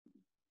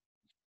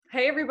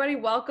Hey, everybody,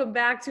 welcome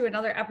back to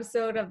another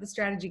episode of the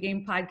Strategy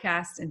Game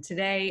Podcast. And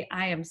today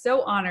I am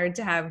so honored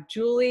to have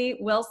Julie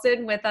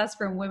Wilson with us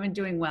from Women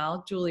Doing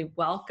Well. Julie,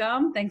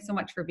 welcome. Thanks so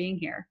much for being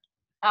here.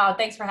 Oh,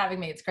 thanks for having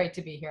me. It's great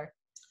to be here.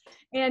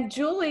 And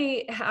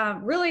Julie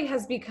really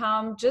has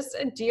become just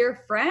a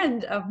dear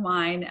friend of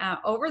mine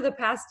over the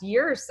past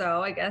year or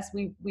so. I guess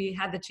we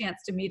had the chance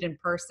to meet in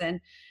person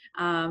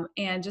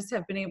and just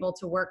have been able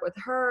to work with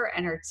her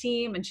and her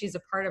team. And she's a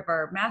part of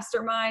our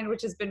mastermind,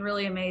 which has been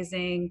really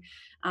amazing.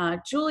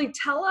 Julie,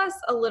 tell us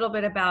a little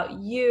bit about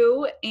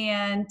you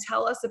and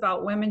tell us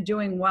about Women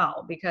Doing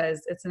Well,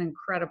 because it's an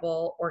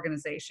incredible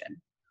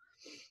organization.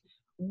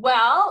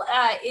 Well,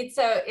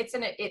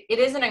 it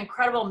is an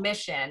incredible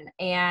mission,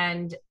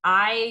 and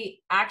my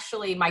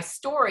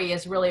story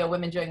is really a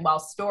Women Doing Well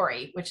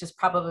story, which is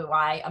probably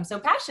why I'm so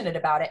passionate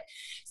about it.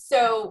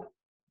 So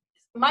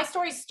my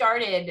story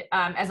started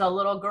as a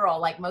little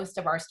girl. Like most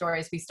of our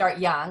stories, we start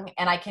young,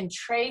 and I can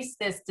trace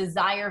this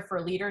desire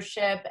for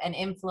leadership and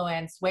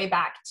influence way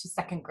back to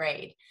second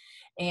grade.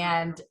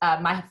 And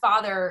my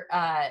father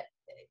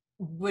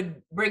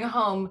would bring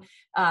home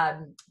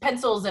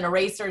pencils and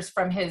erasers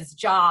from his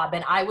job,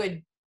 and I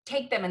would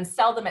take them and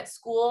sell them at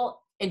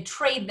school and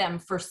trade them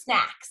for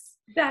snacks.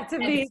 That's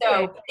amazing.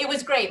 And so it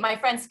was great. My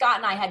friend Scott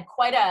and I had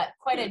quite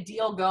a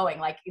deal going.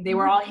 Like, they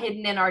were all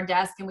hidden in our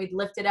desk, and we'd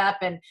lift it up,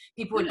 and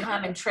people would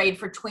come and trade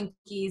for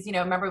Twinkies. You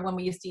know, remember when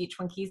we used to eat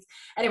Twinkies?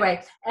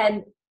 Anyway,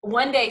 and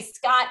one day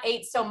Scott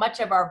ate so much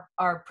of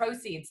our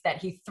proceeds that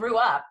he threw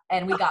up,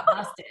 and we got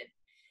busted.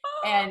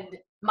 And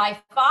my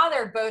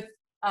father both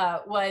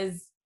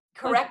was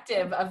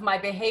corrective of my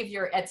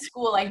behavior at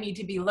school. I need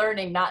to be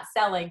learning, not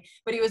selling.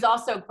 But he was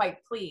also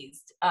quite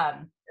pleased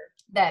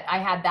that I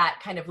had that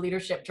kind of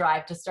leadership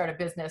drive to start a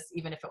business,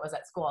 even if it was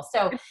at school.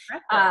 So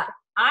I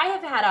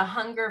have had a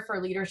hunger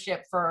for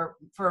leadership for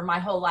my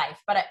whole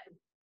life. But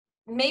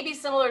maybe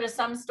similar to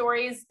some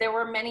stories, there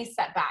were many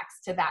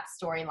setbacks to that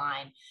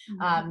storyline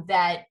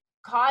that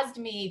caused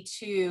me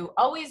to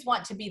always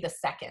want to be the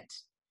second,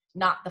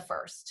 not the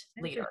first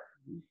leader.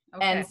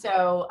 Okay. And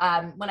so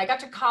when I got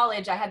to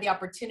college, I had the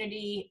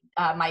opportunity,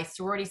 my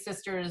sorority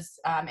sisters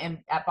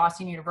at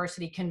Boston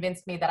University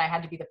convinced me that I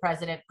had to be the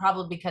president,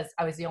 probably because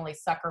I was the only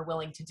sucker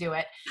willing to do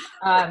it.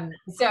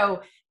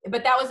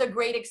 But that was a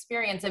great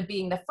experience of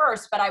being the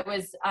first. But I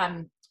was,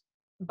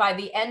 by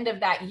the end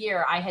of that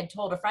year, I had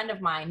told a friend of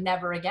mine,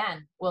 never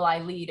again will I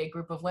lead a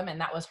group of women.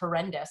 That was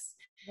horrendous.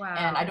 Wow.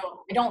 And I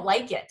don't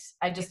like it.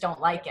 I just don't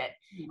like it.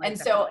 And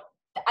so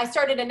I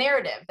started a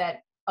narrative that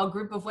a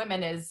group of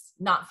women is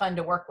not fun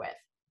to work with.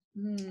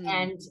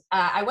 And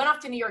I went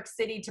off to New York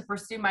City to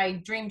pursue my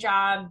dream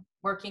job,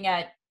 working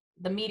in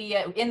the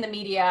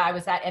media. I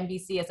was at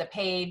NBC as a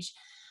page.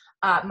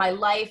 My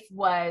life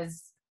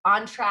was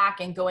on track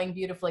and going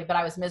beautifully, but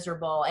I was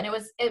miserable. And it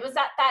was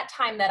at that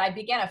time that I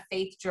began a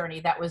faith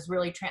journey that was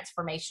really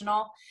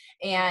transformational.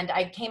 And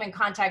I came in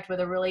contact with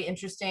a really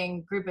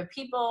interesting group of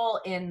people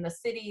in the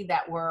city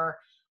that were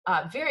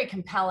very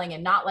compelling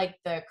and not like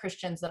the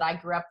Christians that I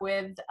grew up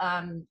with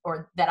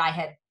or that I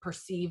had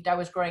perceived I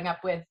was growing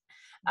up with.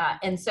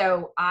 And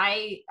so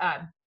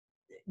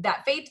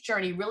that faith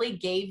journey really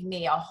gave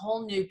me a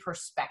whole new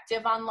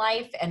perspective on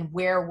life and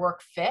where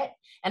work fit.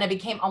 And I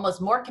became almost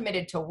more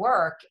committed to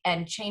work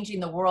and changing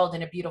the world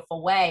in a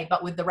beautiful way,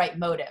 but with the right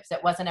motives.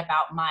 It wasn't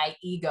about my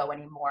ego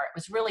anymore. It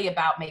was really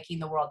about making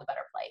the world a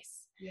better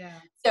place. Yeah.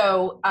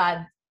 So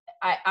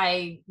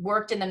I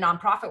worked in the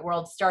nonprofit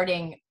world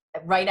starting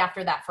right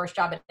after that first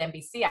job at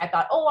NBC. I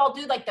thought, I'll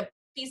do like the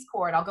Peace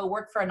Corps and I'll go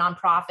work for a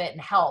nonprofit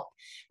and help.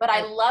 But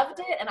I loved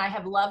it, and I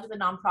have loved the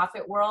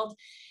nonprofit world.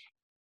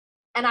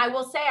 And I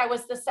will say I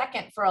was the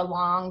second for a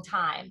long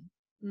time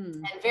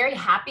and very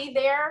happy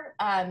there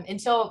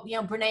until,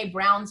 Brene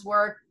Brown's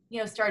work,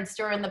 started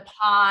stirring the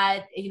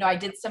pot. I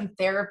did some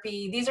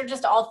therapy. These are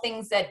just all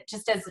things that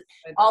just as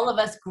all of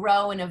us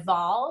grow and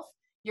evolve,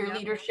 your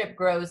leadership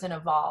grows and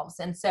evolves.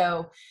 And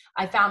so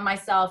I found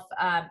myself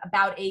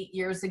about 8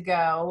 years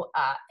ago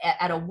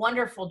at a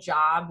wonderful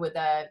job with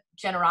a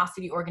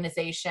generosity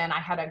organization.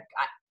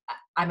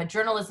 I'm a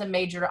journalism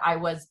major. I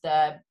was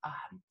the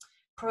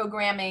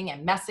programming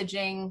and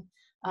messaging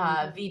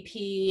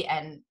VP,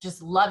 and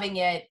just loving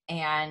it,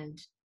 and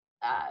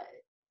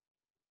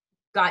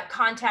got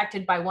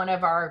contacted by one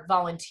of our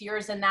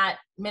volunteers in that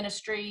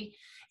ministry.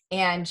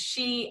 And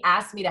she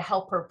asked me to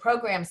help her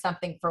program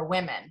something for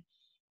women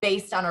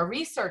based on a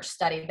research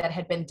study that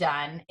had been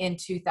done in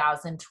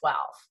 2012.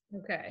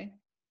 Okay.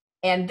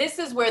 And this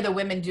is where the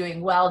Women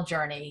Doing Well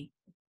journey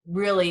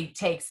really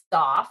takes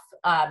off.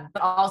 But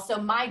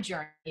also my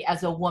journey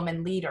as a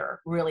woman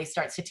leader really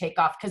starts to take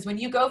off. Because when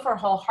you go for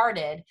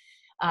wholehearted,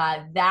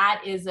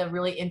 that is a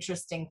really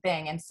interesting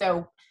thing. And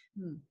so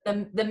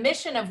the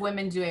mission of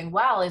Women Doing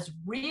Well is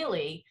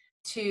really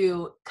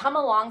to come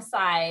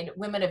alongside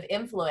women of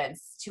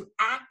influence to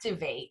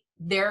activate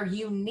their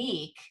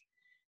unique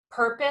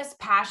purpose,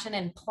 passion,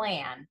 and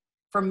plan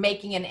for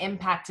making an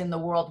impact in the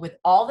world with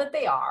all that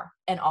they are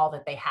and all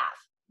that they have.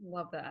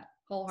 Love that.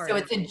 So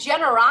it's a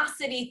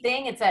generosity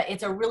thing.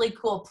 It's a really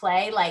cool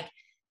play. Like,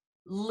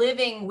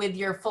 living with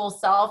your full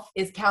self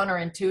is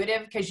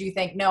counterintuitive because you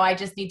think, no, I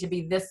just need to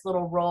be this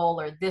little role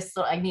or this,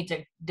 I need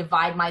to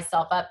divide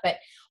myself up. But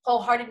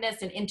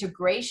wholeheartedness and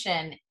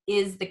integration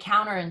is the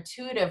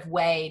counterintuitive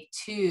way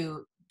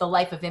to the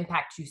life of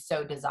impact you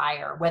so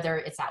desire, whether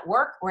it's at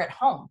work or at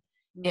home.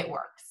 It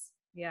works.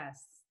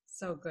 Yes.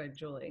 So good,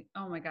 Julie.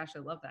 Oh my gosh, I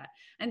love that.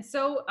 And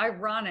so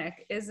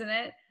ironic, isn't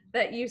it,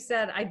 that you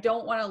said, I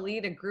don't want to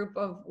lead a group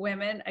of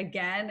women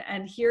again.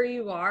 And here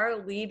you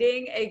are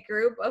leading a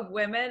group of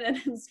women and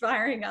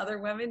inspiring other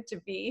women to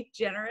be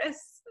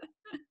generous.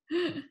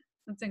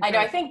 That's incredible. I know.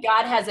 I think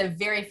God has a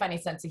very funny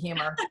sense of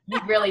humor. He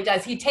really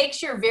does. He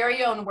takes your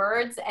very own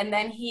words and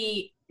then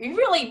he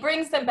really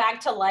brings them back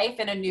to life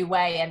in a new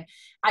way. And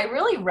I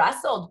really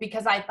wrestled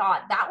because I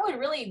thought that one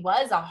really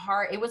was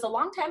it was a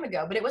long time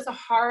ago, but it was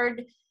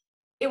hard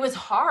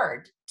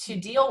to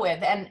deal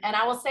with. And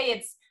I will say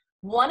it's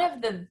one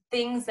of the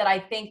things that I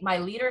think my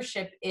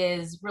leadership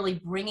is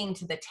really bringing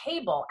to the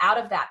table out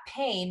of that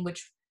pain,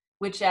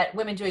 which at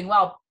Women Doing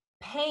Well,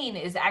 pain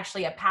is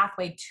actually a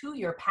pathway to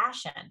your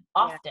passion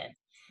often.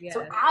 Yeah.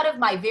 So out of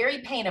my very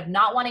pain of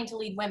not wanting to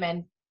lead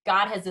women,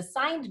 God has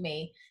assigned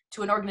me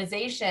to an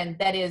organization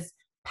that is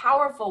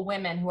powerful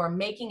women who are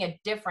making a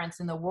difference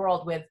in the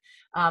world with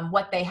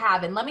what they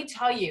have. And let me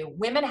tell you,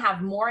 women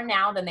have more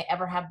now than they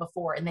ever have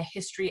before in the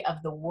history of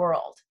the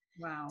world.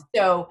 Wow.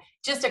 So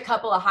just a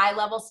couple of high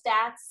level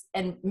stats,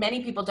 and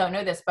many people don't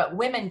know this, but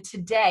women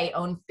today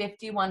own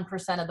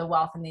 51% of the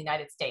wealth in the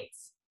United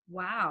States.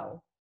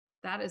 Wow.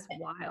 That is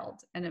wild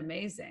and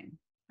amazing.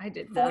 I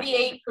did not.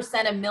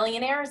 48% of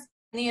millionaires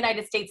in the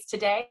United States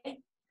today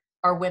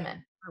are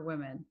women. Are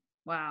women.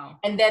 Wow.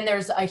 And then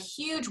there's a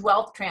huge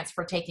wealth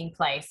transfer taking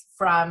place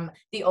from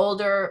the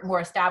older, more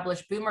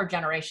established boomer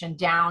generation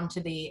down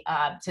to the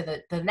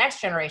next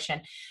generation.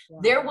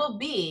 Wow. There will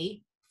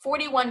be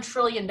 $41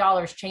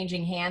 trillion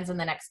changing hands in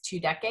the next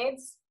 2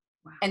 decades.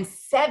 Wow. And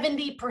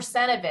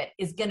 70% of it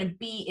is going to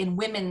be in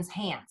women's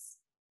hands.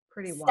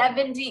 Pretty wild.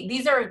 70.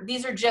 These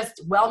are just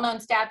well-known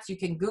stats. You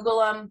can Google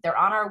them. They're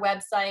on our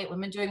website,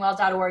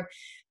 womendoingwell.org. Okay.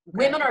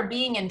 Women are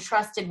being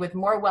entrusted with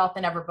more wealth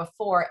than ever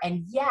before.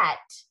 And yet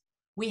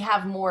we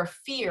have more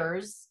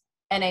fears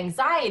and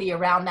anxiety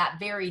around that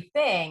very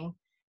thing.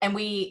 And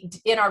we,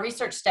 in our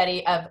research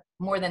study of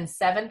more than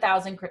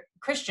 7,000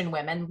 Christian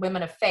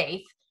women of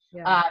faith,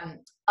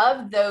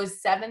 of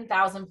those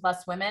 7,000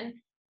 plus women,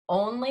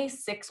 only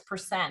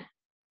 6%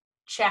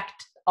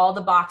 checked all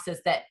the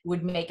boxes that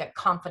would make a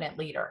confident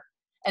leader.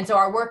 And so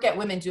our work at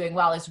Women Doing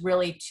Well is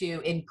really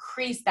to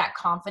increase that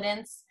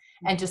confidence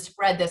and to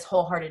spread this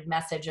wholehearted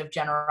message of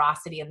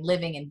generosity and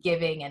living and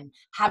giving and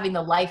having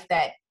the life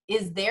that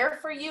is there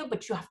for you,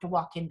 but you have to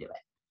walk into it.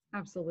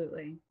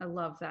 Absolutely. I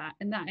love that.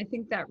 And I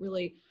think that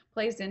really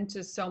plays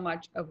into so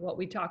much of what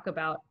we talk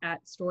about at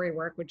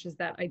Storywork, which is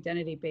that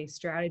identity-based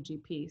strategy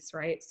piece,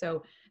 right?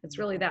 So it's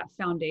really that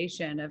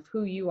foundation of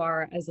who you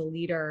are as a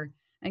leader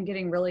and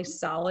getting really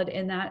solid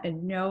in that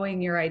and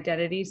knowing your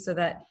identity so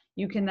that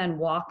you can then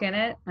walk in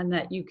it and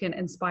that you can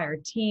inspire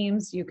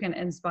teams, you can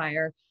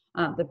inspire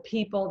the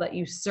people that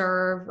you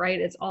serve, right?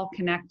 It's all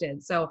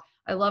connected. So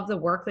I love the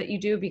work that you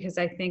do because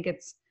I think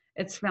it's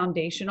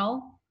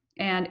foundational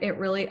and it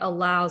really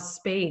allows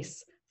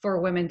space for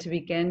women to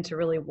begin to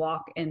really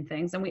walk in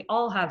things. And we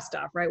all have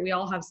stuff, right? We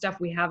all have stuff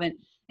we haven't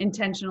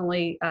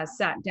intentionally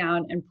sat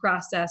down and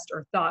processed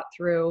or thought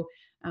through.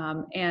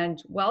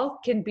 And wealth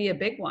can be a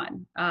big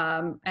one.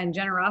 And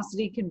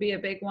generosity can be a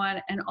big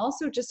one. And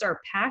also just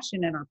our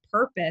passion and our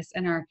purpose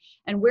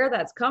and where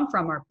that's come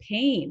from, our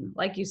pain.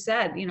 Like you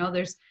said,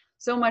 there's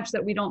so much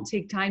that we don't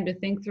take time to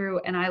think through.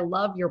 And I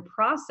love your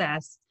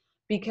process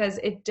because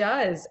it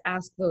does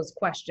ask those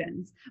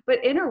questions,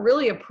 but in a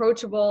really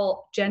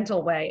approachable,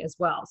 gentle way as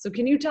well. So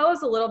can you tell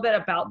us a little bit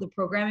about the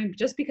programming,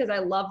 just because I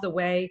love the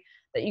way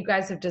that you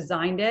guys have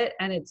designed it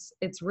and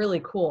it's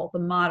really cool, the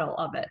model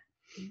of it.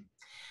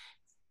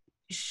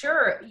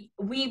 Sure.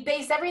 We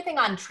base everything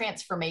on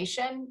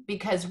transformation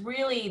because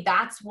really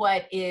that's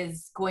what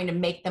is going to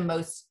make the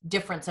most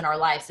difference in our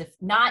lives. If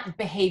not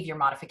behavior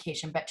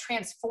modification, but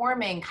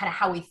transforming kind of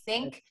how we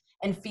think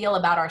and feel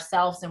about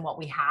ourselves and what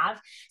we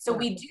have. So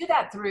we do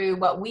that through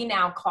what we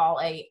now call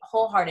a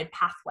wholehearted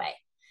pathway.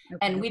 Okay.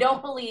 And we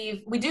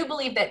do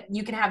believe that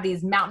you can have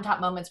these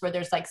mountaintop moments where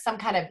there's like some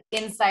kind of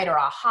insight or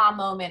aha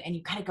moment and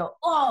you kind of go,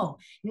 oh,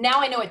 now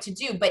I know what to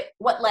do. But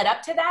what led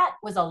up to that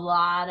was a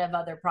lot of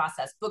other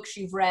process, books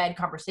you've read,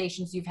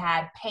 conversations you've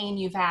had, pain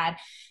you've had.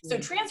 So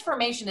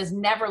transformation is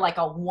never like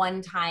a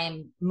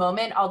one-time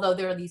moment, although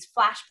there are these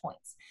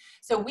flashpoints.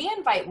 So we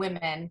invite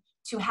women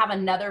to have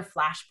another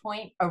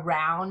flashpoint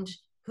around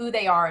who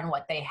they are and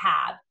what they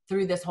have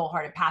through this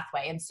wholehearted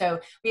pathway. And so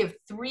we have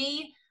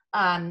 3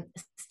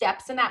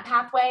 steps in that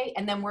pathway,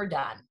 and then we're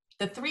done.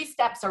 The 3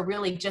 steps are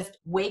really just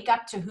wake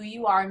up to who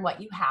you are and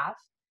what you have.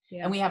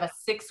 Yeah. And we have a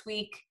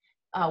 6-week,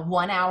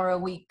 1 hour a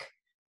week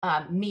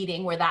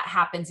meeting where that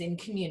happens in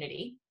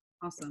community.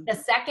 Awesome. The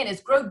second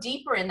is grow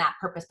deeper in that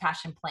purpose,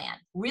 passion, plan.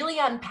 Really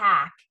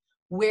unpack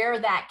where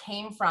that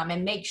came from,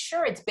 and make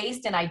sure it's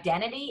based in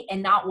identity and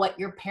not what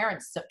your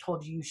parents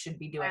told you should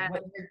be doing,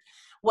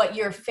 what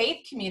your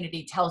faith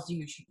community tells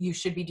you you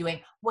should be doing,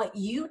 what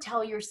you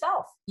tell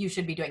yourself you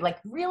should be doing. Like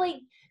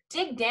really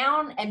dig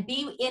down and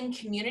be in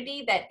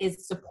community that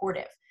is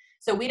supportive.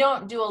 So we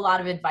don't do a lot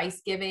of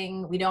advice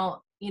giving. We don't,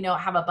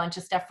 have a bunch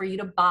of stuff for you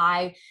to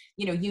buy.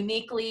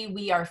 Uniquely,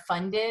 we are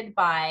funded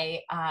by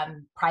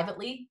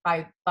privately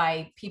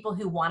by people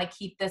who want to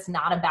keep this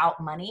not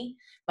about money,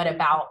 but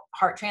about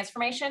heart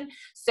transformation.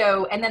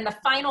 So, and then the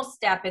final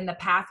step in the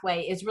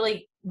pathway is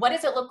really, what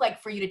does it look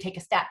like for you to take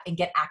a step and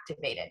get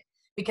activated?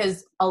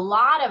 Because a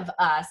lot of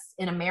us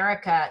in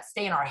America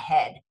stay in our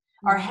head.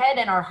 Our head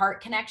and our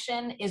heart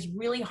connection is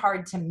really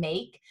hard to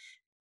make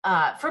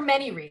for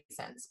many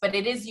reasons, but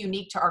it is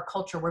unique to our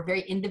culture. We're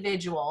very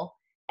individual,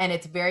 and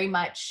it's very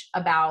much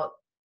about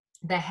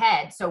the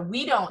head. So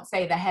we don't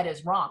say the head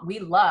is wrong. We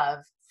love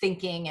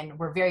thinking, and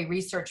we're very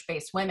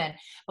research-based women,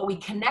 but we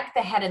connect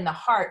the head and the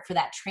heart for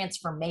that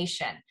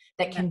transformation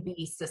that can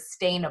be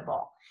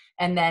sustainable.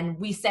 And then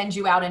we send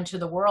you out into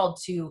the world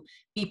to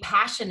be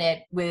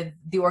passionate with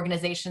the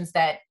organizations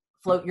that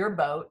float your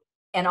boat.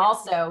 And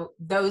also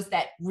those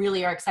that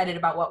really are excited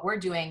about what we're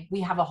doing, we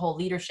have a whole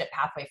leadership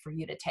pathway for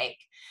you to take.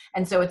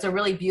 And so it's a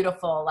really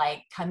beautiful,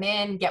 like, come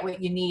in, get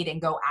what you need, and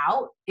go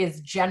out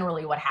is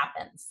generally what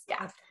happens. Yeah.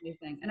 That's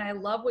amazing. And I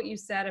love what you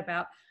said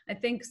about, I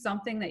think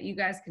something that you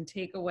guys can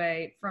take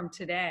away from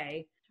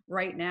today,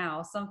 right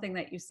now, something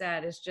that you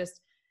said is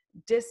just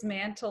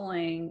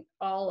dismantling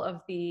all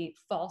of the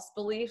false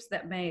beliefs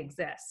that may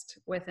exist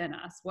within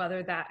us,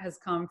 whether that has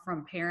come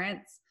from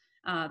parents,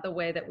 the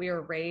way that we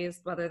were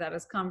raised, whether that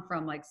has come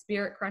from like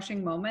spirit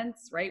crushing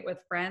moments, right, with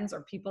friends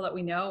or people that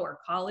we know or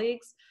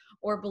colleagues,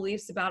 or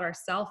beliefs about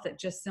ourselves that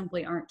just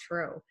simply aren't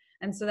true.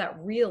 And so that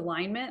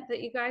realignment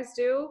that you guys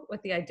do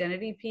with the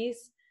identity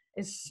piece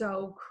is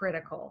so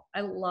critical.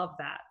 I love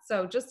that.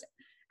 So just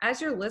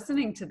as you're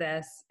listening to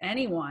this,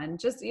 anyone,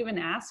 just even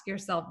ask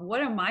yourself,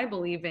 what am I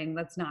believing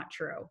that's not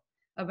true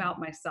about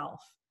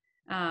myself?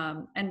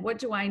 And what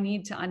do I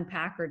need to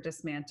unpack or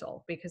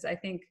dismantle? Because I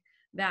think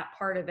that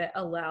part of it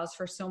allows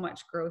for so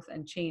much growth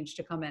and change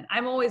to come in.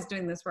 I'm always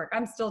doing this work.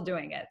 I'm still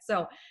doing it.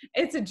 So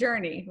it's a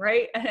journey,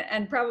 right?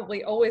 And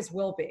probably always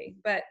will be.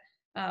 But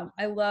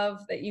I love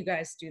that you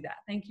guys do that.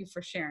 Thank you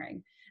for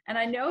sharing. And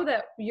I know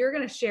that you're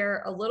going to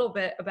share a little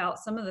bit about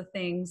some of the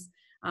things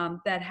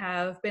that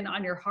have been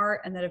on your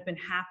heart and that have been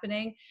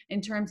happening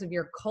in terms of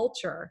your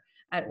culture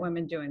at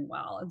Women Doing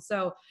Well. And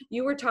so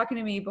you were talking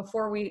to me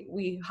before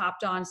we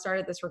hopped on,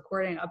 started this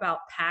recording, about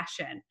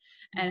passion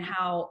and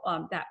how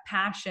that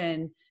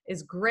passion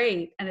is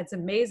great and it's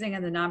amazing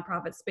in the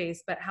nonprofit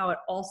space, but how it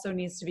also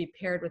needs to be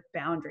paired with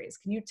boundaries.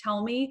 Can you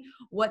tell me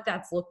what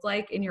that's looked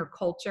like in your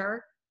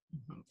culture?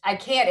 I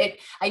can't.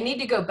 I need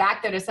to go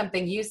back though to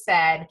something you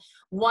said.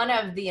 One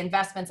of the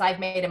investments I've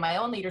made in my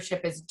own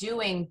leadership is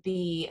doing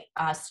the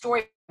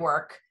story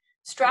work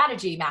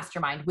strategy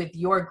mastermind with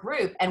your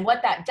group. And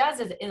what that does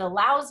is it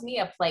allows me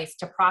a place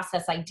to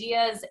process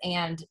ideas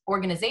and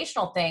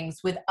organizational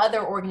things with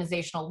other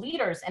organizational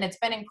leaders. And it's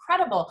been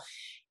incredible.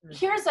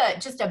 Here's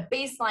just a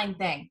baseline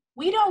thing.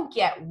 We don't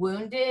get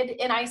wounded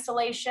in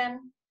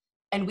isolation,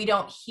 and we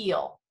don't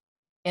heal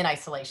in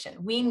isolation.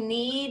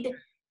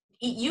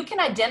 You can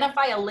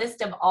identify a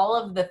list of all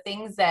of the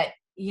things that,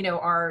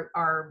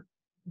 are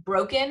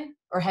broken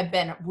or have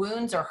been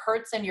wounds or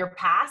hurts in your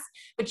past,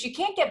 but you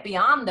can't get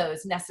beyond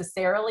those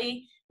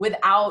necessarily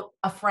without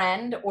a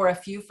friend or a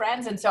few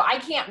friends. And so I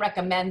can't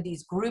recommend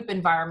these group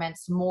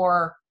environments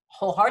more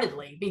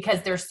wholeheartedly,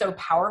 because they're so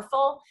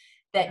powerful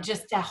that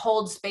just to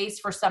hold space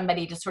for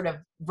somebody to sort of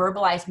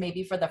verbalize,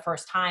 maybe for the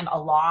first time,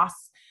 a loss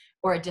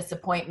or a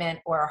disappointment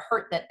or a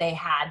hurt that they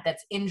had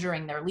that's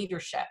injuring their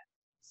leadership.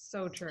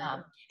 So true.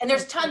 And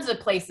there's tons of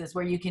places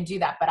where you can do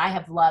that, but I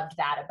have loved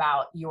that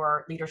about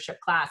your leadership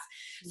class.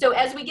 So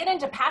as we get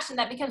into passion,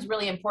 that becomes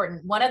really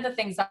important. One of the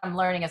things I'm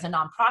learning as a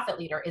nonprofit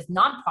leader is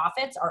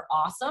nonprofits are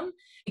awesome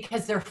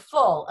because they're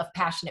full of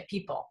passionate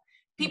people.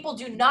 People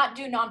do not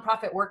do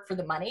nonprofit work for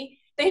the money.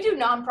 They do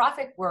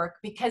nonprofit work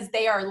because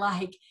they are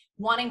like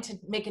wanting to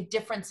make a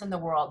difference in the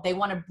world. They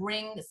want to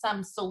bring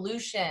some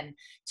solution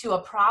to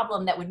a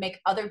problem that would make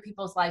other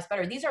people's lives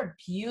better. These are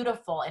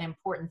beautiful and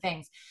important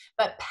things,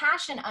 but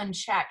passion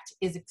unchecked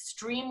is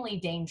extremely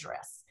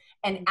dangerous.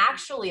 And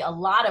actually a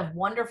lot of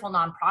wonderful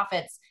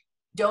nonprofits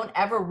don't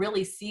ever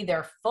really see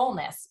their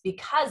fullness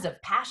because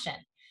of passion.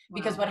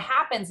 Because what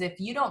happens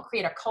if you don't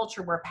create a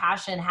culture where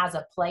passion has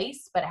a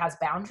place but has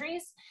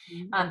boundaries,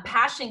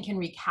 passion can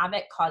wreak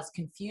havoc, cause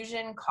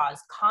confusion, cause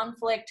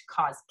conflict,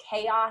 cause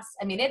chaos.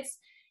 I mean,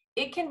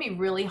 it can be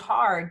really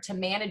hard to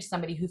manage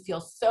somebody who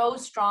feels so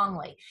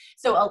strongly.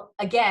 So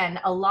again,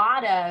 a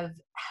lot of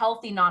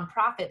healthy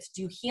nonprofits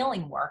do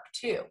healing work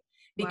too,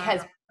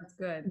 because that's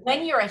good.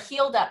 When you're a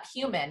healed up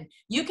human,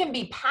 you can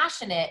be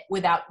passionate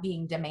without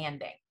being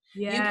demanding.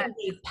 You can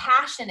be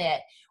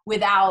passionate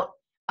without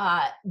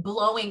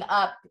blowing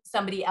up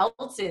somebody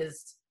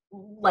else's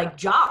like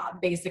job,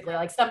 basically.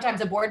 Like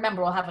sometimes a board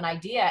member will have an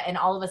idea and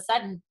all of a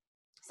sudden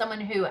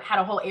someone who had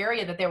a whole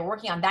area that they were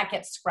working on that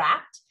gets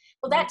scrapped.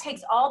 Well, that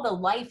takes all the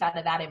life out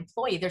of that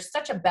employee. There's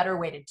such a better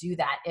way to do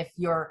that if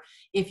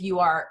you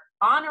are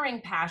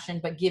honoring passion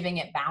but giving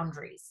it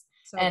boundaries.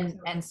 So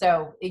And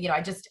so,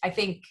 I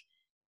think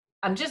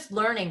I'm just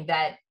learning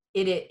that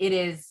it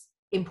is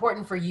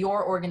important for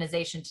your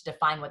organization to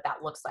define what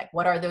that looks like.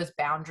 What are those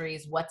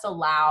boundaries? What's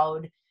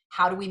allowed?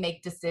 How do we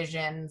make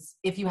decisions?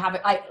 If you have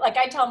it,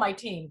 I tell my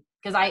team,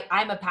 because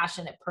I'm a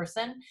passionate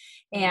person,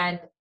 and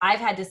I've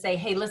had to say,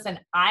 hey, listen,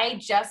 I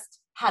just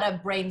had a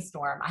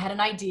brainstorm. I had an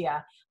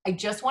idea. I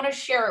just want to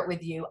share it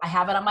with you. I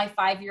have it on my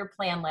 5-year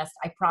plan list.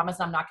 I promise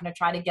I'm not going to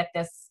try to get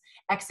this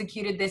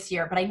executed this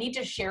year, but I need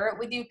to share it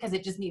with you because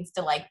it just needs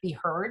to be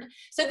heard.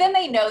 So then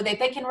they know that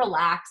they can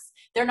relax.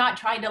 They're not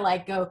trying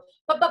to go,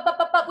 but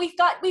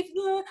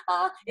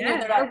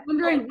they're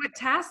wondering, what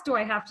task do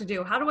I have to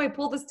do? How do I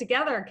pull this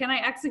together? Can I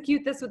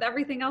execute this with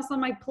everything else on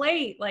my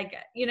plate?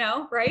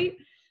 Right?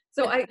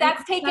 So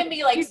that's taken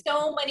me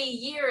so many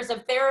years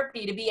of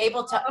therapy to be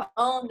able to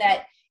own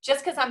that.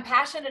 Just because I'm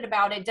passionate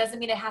about it doesn't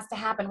mean it has to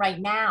happen right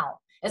now.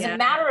 As a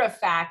matter of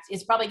fact,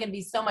 it's probably going to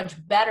be so much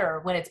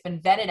better when it's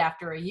been vetted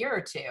after a year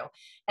or two.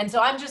 And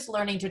so I'm just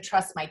learning to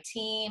trust my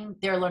team.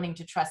 They're learning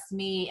to trust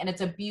me. And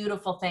it's a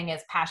beautiful thing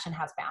as passion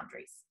has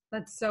boundaries.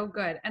 That's so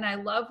good. And I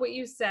love what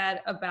you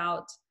said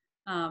about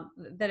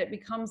that it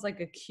becomes like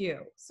a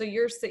cue. So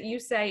you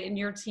say in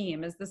your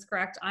team, is this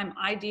correct? I'm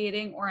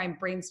ideating or I'm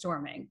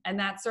brainstorming. And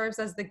that serves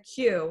as the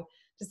cue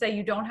to say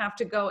you don't have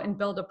to go and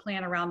build a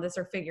plan around this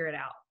or figure it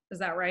out. Is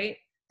that right?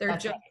 They're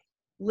just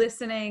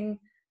listening.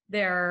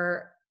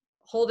 They're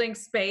holding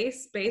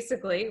space,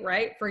 basically,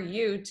 right, for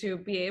you to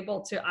be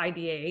able to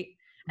ideate.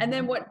 And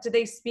then what do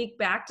they speak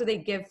back? Do they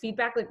give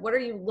feedback? What are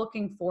you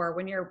looking for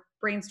when you're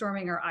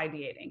brainstorming or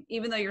ideating,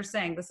 even though you're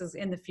saying this is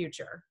in the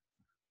future?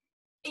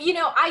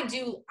 I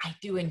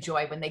do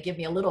enjoy when they give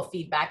me a little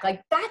feedback,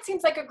 that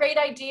seems like a great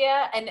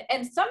idea.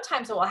 And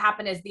sometimes what will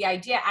happen is the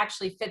idea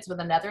actually fits with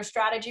another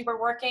strategy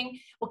we're working.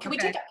 Well, can we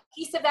take a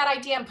piece of that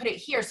idea and put it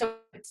here? So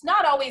it's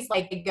not always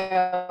let's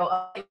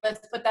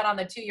put that on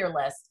the 2-year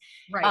list.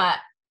 Right.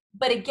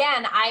 But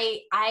again,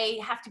 I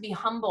have to be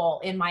humble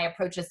in my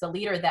approach as the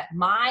leader, that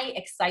my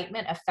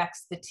excitement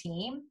affects the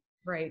team.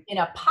 Right. In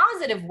a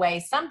positive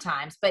way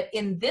sometimes, but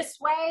in this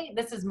way,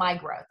 this is my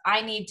growth.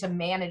 I need to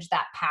manage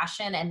that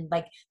passion and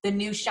the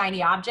new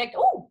shiny object.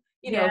 Oh,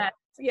 yes.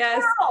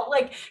 Girl,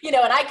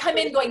 and I come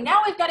in going,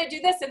 now we've got to do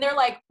this. And they're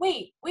like,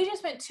 wait, we just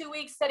spent 2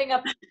 weeks setting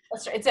up.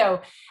 And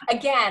so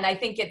again, I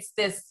think it's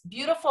this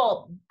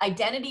beautiful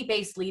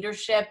identity-based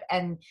leadership,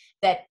 and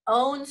that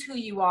owns who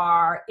you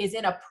are, is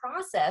in a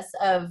process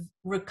of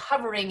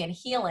recovering and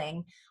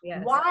healing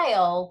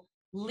while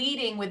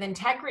leading with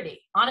integrity.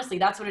 Honestly,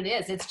 that's what it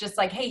is. It's just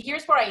hey,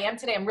 here's where I am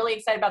today. I'm really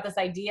excited about this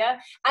idea.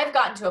 I've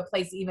gotten to a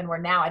place even where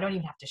now I don't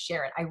even have to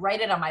share it. I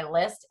write it on my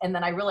list, and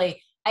then I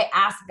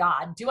ask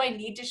God, do I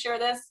need to share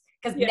this?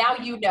 Because now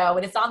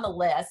and it's on the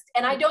list,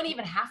 and I don't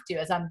even have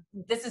to.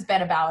 This has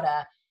been about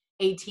a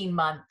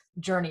 18-month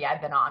journey I've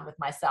been on with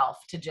myself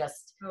to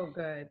just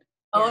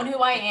own who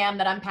I am,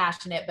 that I'm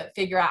passionate, but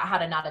figure out how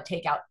to not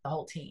take out the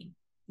whole team.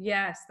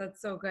 Yes,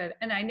 that's so good.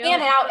 And I know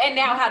and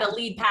now how to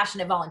lead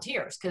passionate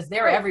volunteers, because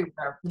they're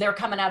everywhere. They're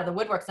coming out of the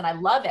woodworks, and I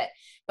love it.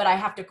 But I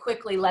have to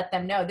quickly let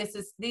them know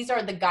these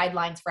are the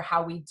guidelines for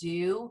how we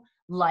do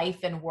life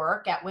and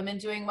work at Women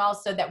Doing Well,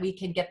 so that we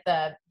can get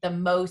the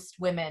most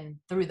women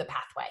through the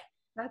pathway.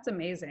 That's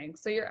amazing.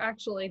 So you're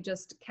actually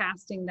just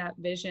casting that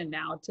vision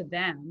now to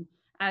them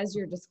as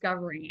you're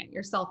discovering it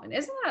yourself. And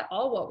isn't that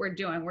all what we're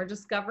doing? We're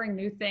discovering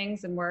new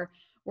things, and we're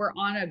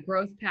on a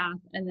growth path,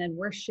 and then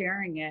we're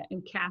sharing it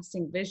and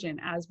casting vision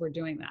as we're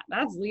doing that.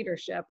 That's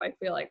leadership, I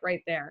feel like,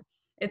 right there.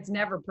 It's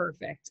never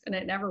perfect, and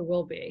it never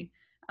will be.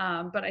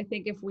 But I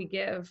think if we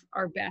give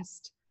our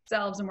best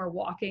selves and we're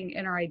walking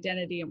in our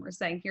identity and we're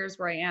saying, here's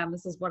where I am,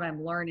 this is what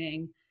I'm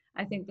learning,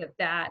 I think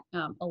that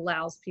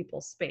allows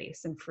people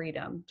space and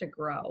freedom to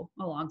grow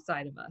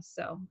alongside of us.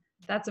 So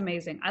that's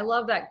amazing. I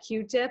love that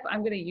Q-tip. I'm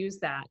going to use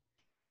that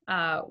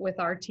with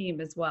our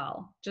team as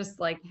well. Just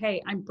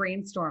hey, I'm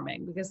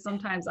brainstorming, because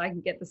sometimes I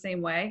can get the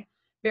same way,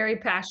 very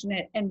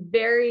passionate and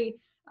very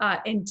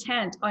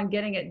intent on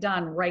getting it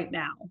done right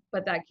now,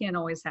 but that can't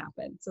always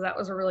happen. So that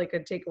was a really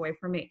good takeaway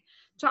for me.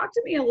 Talk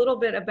to me a little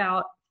bit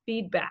about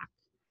feedback,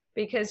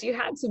 because you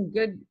had some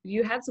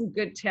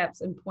good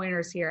tips and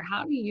pointers here.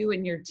 How do you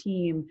and your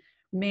team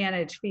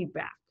manage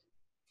feedback?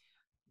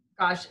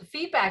 Gosh,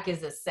 feedback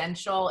is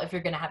essential if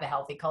you're going to have a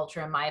healthy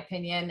culture, in my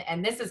opinion.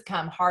 And this has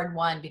come hard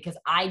won, because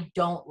I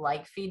don't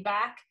like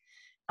feedback.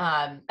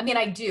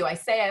 I do. I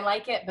say I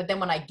like it, but then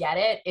when I get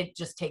it, it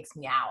just takes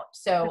me out.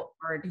 So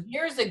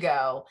years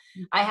ago,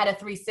 I had a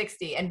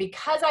 360, and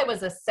because I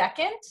was a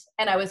second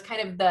and I was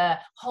kind of the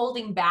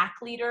holding back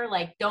leader,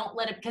 don't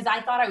let it, because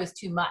I thought I was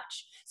too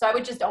much. So I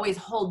would just always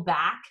hold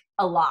back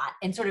a lot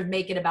and sort of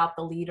make it about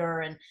the leader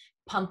and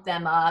pump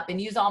them up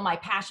and use all my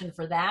passion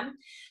for them.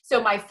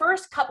 So my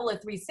first couple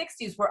of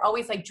 360s were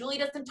always Julie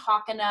doesn't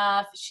talk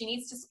enough. She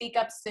needs to speak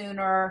up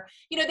sooner.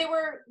 They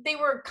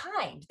were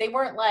kind. They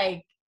weren't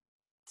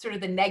sort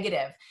of the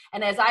negative.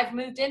 And as I've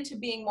moved into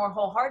being more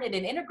wholehearted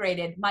and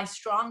integrated, my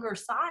stronger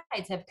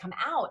sides have come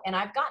out, and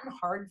I've gotten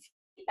hard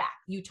feedback.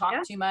 You talk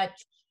Yeah. too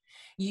much.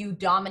 You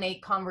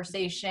dominate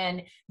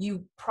conversation.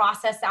 You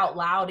process out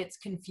loud. It's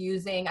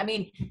confusing. I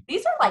mean,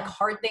 these are like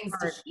hard things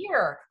to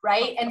hear,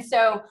 right? And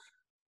so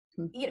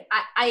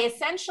I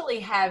essentially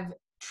have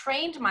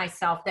trained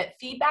myself that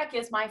feedback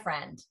is my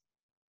friend.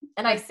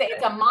 And I say,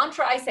 it's a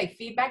mantra. I say,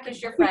 feedback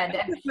is your friend.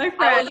 And My I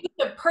friend.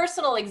 will use a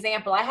personal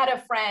example. I had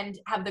a friend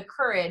have the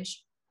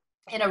courage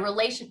in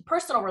a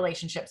personal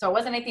relationship. So it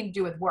wasn't anything to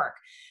do with work,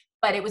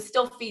 but it was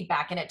still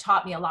feedback, and it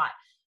taught me a lot.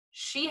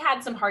 She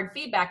had some hard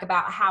feedback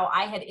about how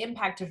I had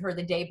impacted her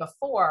the day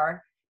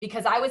before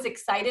because I was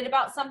excited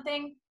about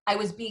something. I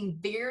was being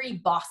very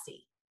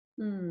bossy,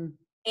 and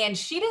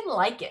she didn't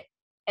like it.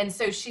 And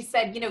so she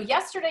said,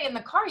 yesterday in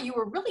the car, you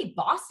were really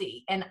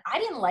bossy and I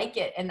didn't like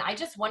it. And I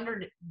just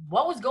wondered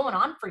what was going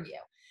on for you.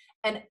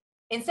 And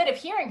instead of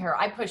hearing her,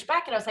 I pushed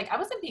back and I was like, I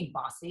wasn't being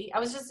bossy. I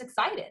was just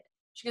excited.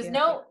 She goes,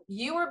 no,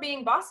 you were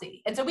being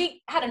bossy. And so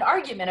we had an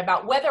argument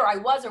about whether I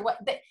was or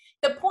what.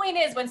 The point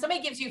is, when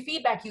somebody gives you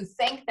feedback, you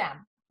thank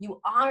them, you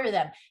honor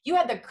them. You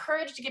had the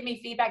courage to give me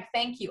feedback.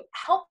 Thank you.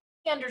 Help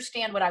me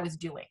understand what I was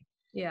doing.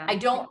 Yeah. I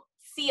don't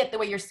see it the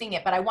way you're seeing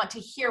it, but I want to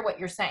hear what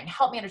you're saying.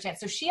 Help me understand.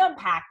 So she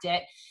unpacked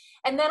it.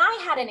 And then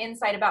I had an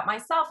insight about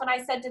myself. And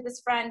I said to this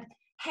friend,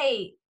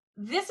 hey,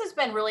 this has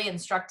been really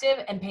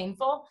instructive and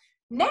painful.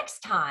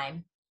 Next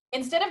time,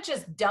 instead of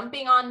just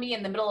dumping on me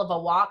in the middle of a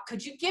walk,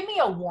 could you give me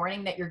a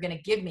warning that you're going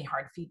to give me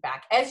hard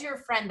feedback? As your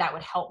friend, that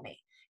would help me.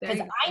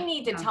 Because I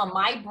need to tell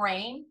my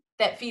brain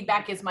that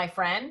feedback is my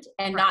friend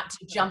and not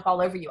to jump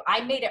all over you.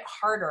 I made it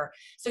harder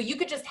so you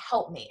could just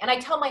help me. And I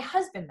tell my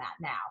husband that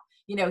now.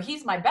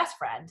 He's my best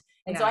friend.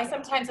 And so I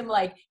sometimes am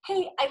like,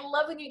 hey, I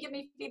love when you give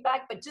me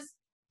feedback, but just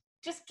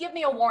give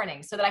me a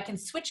warning so that I can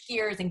switch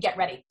gears and get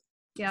ready.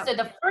 Yep. So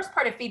the first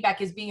part of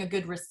feedback is being a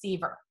good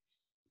receiver.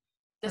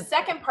 The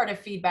second part of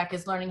feedback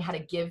is learning how to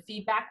give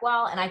feedback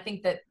well. And I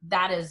think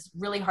that is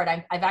really hard.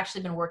 I've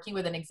actually been working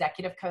with an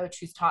executive coach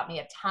who's taught me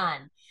a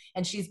ton.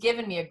 And she's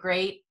given me a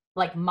great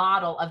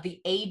model of the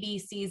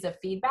ABCs of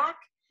feedback.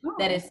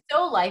 That is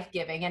so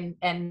life-giving.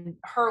 And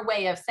her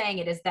way of saying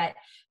it is that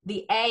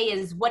the A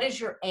is, what is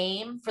your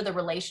aim for the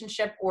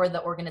relationship or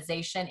the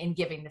organization in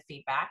giving the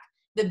feedback?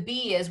 The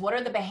B is, what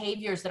are the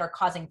behaviors that are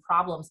causing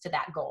problems to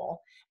that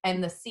goal?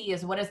 And the C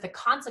is, what is the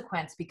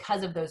consequence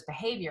because of those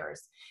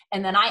behaviors?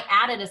 And then I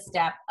added a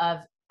step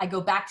of, I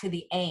go back to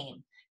the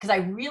aim, because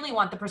I really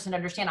want the person to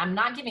understand I'm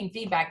not giving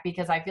feedback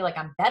because I feel like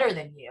I'm better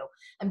than you.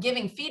 I'm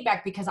giving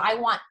feedback because I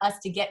want us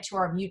to get to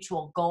our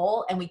mutual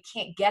goal, and we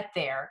can't get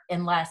there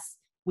unless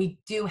we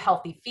do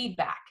healthy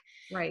feedback.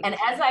 Right. And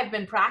as I've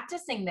been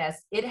practicing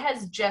this, it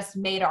has just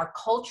made our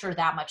culture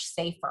that much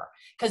safer,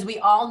 because we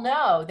all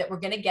know that we're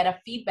going to get a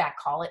feedback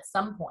call at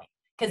some point,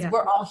 because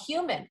we're all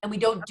human and we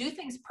don't do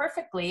things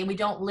perfectly and we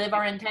don't live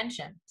our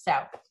intention. So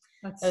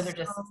those are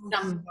just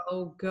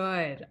so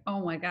good.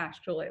 Oh my gosh,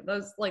 Julie,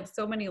 those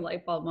so many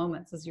light bulb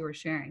moments as you were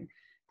sharing.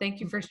 Thank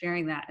you for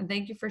sharing that. And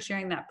thank you for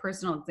sharing that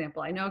personal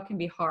example. I know it can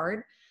be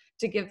hard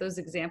to give those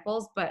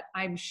examples, but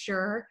I'm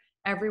sure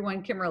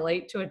everyone can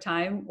relate to a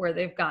time where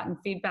they've gotten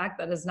feedback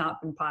that has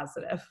not been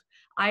positive.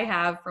 I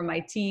have, from my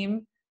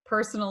team,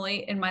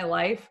 personally, in my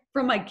life.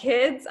 From my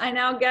kids, I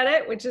now get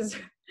it, which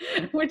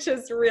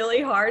is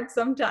really hard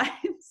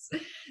sometimes.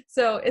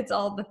 So it's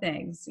all the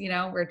things,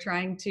 we're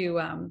trying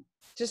to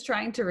just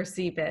trying to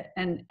receive it,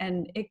 and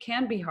it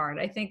can be hard.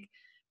 I think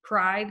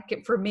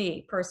for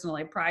me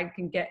personally, pride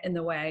can get in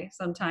the way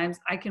sometimes.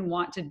 I can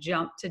want to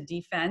jump to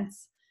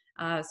defense.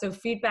 So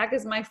feedback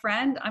is my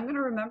friend. I'm going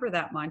to remember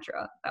that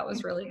mantra. That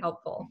was really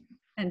helpful,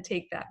 and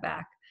take that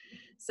back.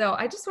 So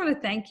I just want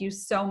to thank you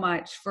so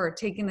much for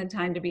taking the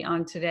time to be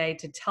on today,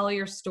 to tell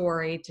your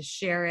story, to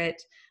share it.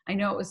 I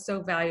know it was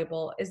so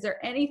valuable. Is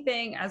there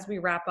anything, as we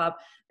wrap up,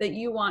 that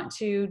you want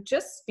to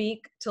just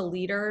speak to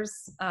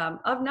leaders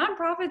of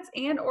nonprofits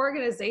and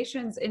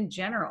organizations in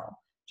general?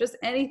 Just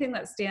anything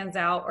that stands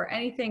out, or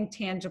anything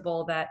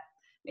tangible that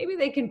maybe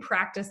they can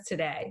practice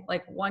today,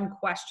 like one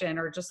question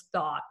or just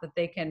thought that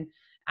they can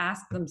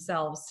ask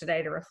themselves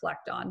today to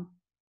reflect on?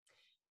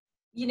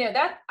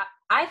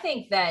 I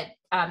think that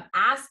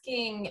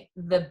asking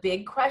the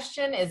big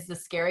question is the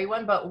scary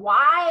one, but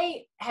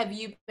why have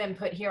you been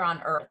put here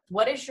on earth?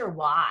 What is your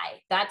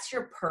why? That's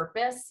your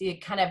purpose. You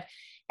kind of,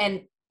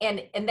 and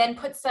then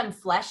put some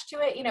flesh to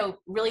it,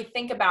 really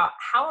think about,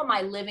 how am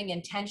I living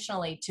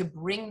intentionally to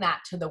bring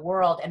that to the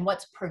world, and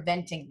what's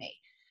preventing me?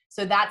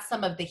 So that's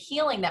some of the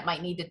healing that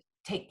might need to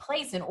take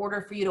place in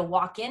order for you to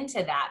walk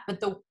into that.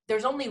 But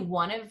there's only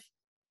one of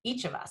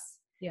each of us.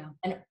 Yeah.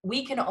 And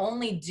we can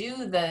only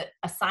do the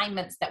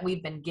assignments that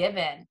we've been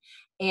given.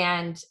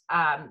 And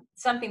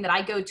something that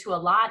I go to a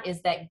lot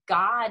is that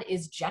God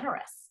is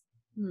generous.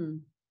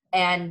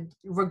 And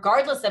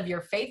regardless of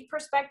your faith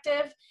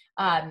perspective,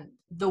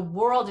 the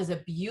world is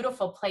a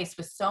beautiful place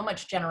with so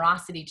much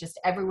generosity just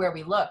everywhere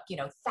we look. You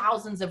know,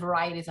 thousands of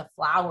varieties of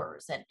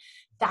flowers and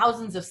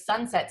thousands of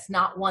sunsets,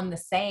 not one the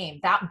same.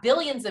 That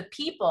billions of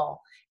people,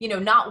 you know,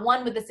 not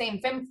one with the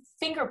same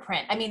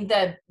fingerprint. I mean,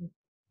 the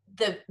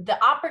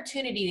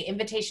opportunity, the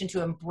invitation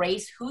to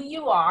embrace who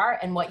you are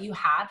and what you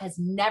have has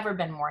never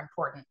been more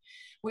important.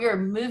 We are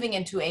moving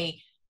into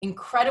a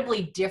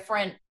incredibly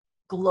different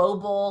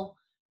global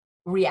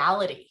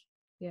reality.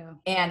 Yeah.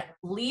 And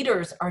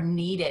leaders are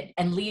needed,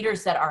 and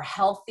leaders that are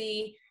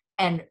healthy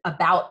and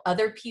about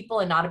other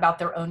people and not about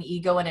their own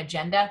ego and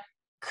agenda.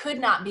 Could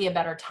not be a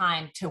better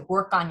time to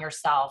work on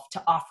yourself,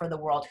 to offer the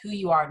world who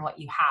you are and what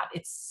you have.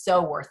 It's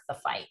so worth the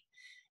fight.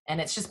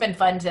 And it's just been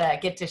fun to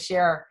get to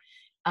share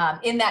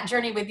in that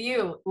journey with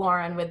you,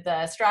 Lauren, with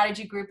the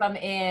strategy group I'm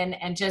in,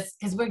 and just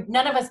because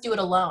none of us do it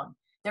alone.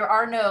 There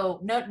are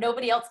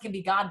nobody else can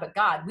be God but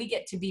God. We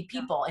get to be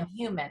people and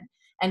human,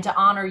 and to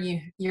honor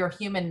your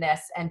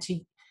humanness, and to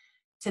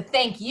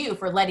thank you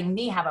for letting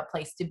me have a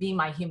place to be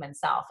my human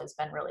self has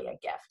been really a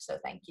gift. So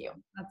thank you.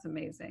 That's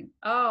amazing.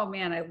 Oh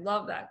man, I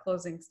love that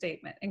closing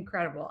statement.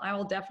 Incredible. I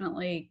will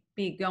definitely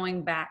be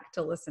going back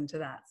to listen to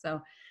that. So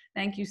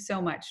thank you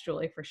so much,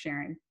 Julie, for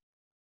sharing.